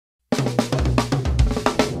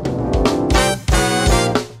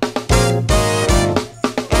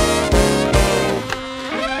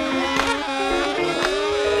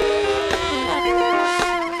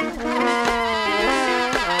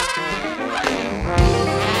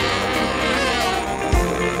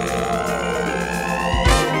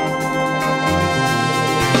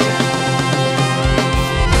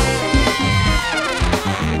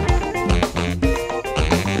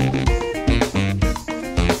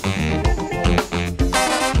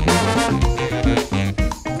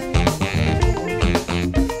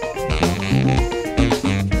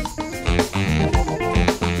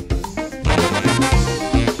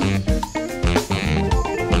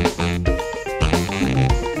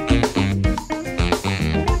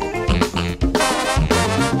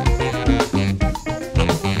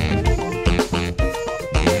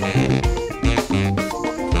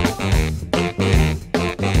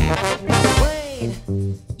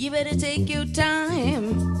You better take your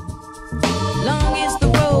time. Long is the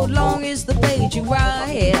road, long is the page you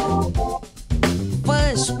write.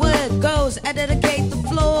 First word goes, I dedicate the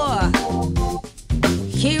floor.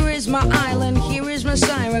 Here is my island, here is my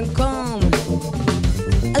siren, come.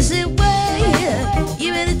 I said, wait,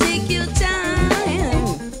 you better take your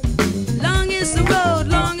time. Long is the road,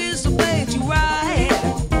 long is the page you write.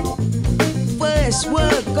 First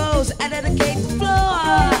word goes, I dedicate the floor.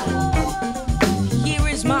 Here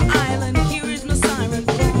is my island, here is my siren,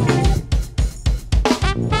 come.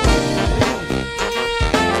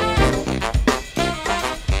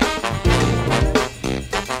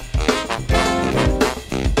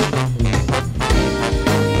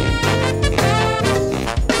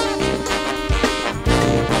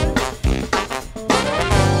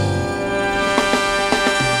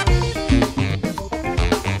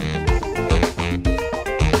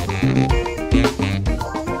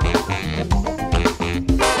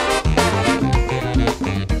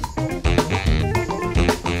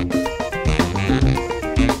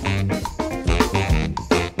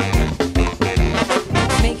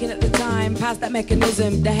 That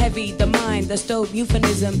mechanism, the heavy, the mind, the stove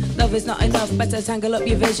euphemism. Love is not enough, better tangle up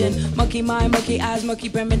your vision. Monkey mind, monkey eyes, monkey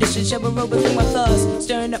premonition. Shovel roll before my thirst,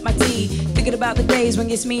 stirring up my tea. Thinking about the days when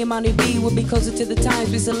it's me and my new B. We'll be closer to the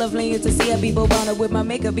times, be so lovely and to see. I be Bobana with my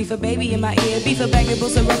makeup, be for baby in my ear. Be for banging,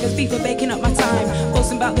 some records, be for baking up my time.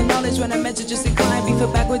 Boasting about the knowledge when I meant to just decline. Be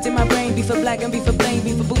for backwards in my brain, be for black and be for blame.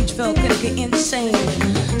 Be for Boonchville, couldn't get insane.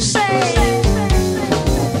 Say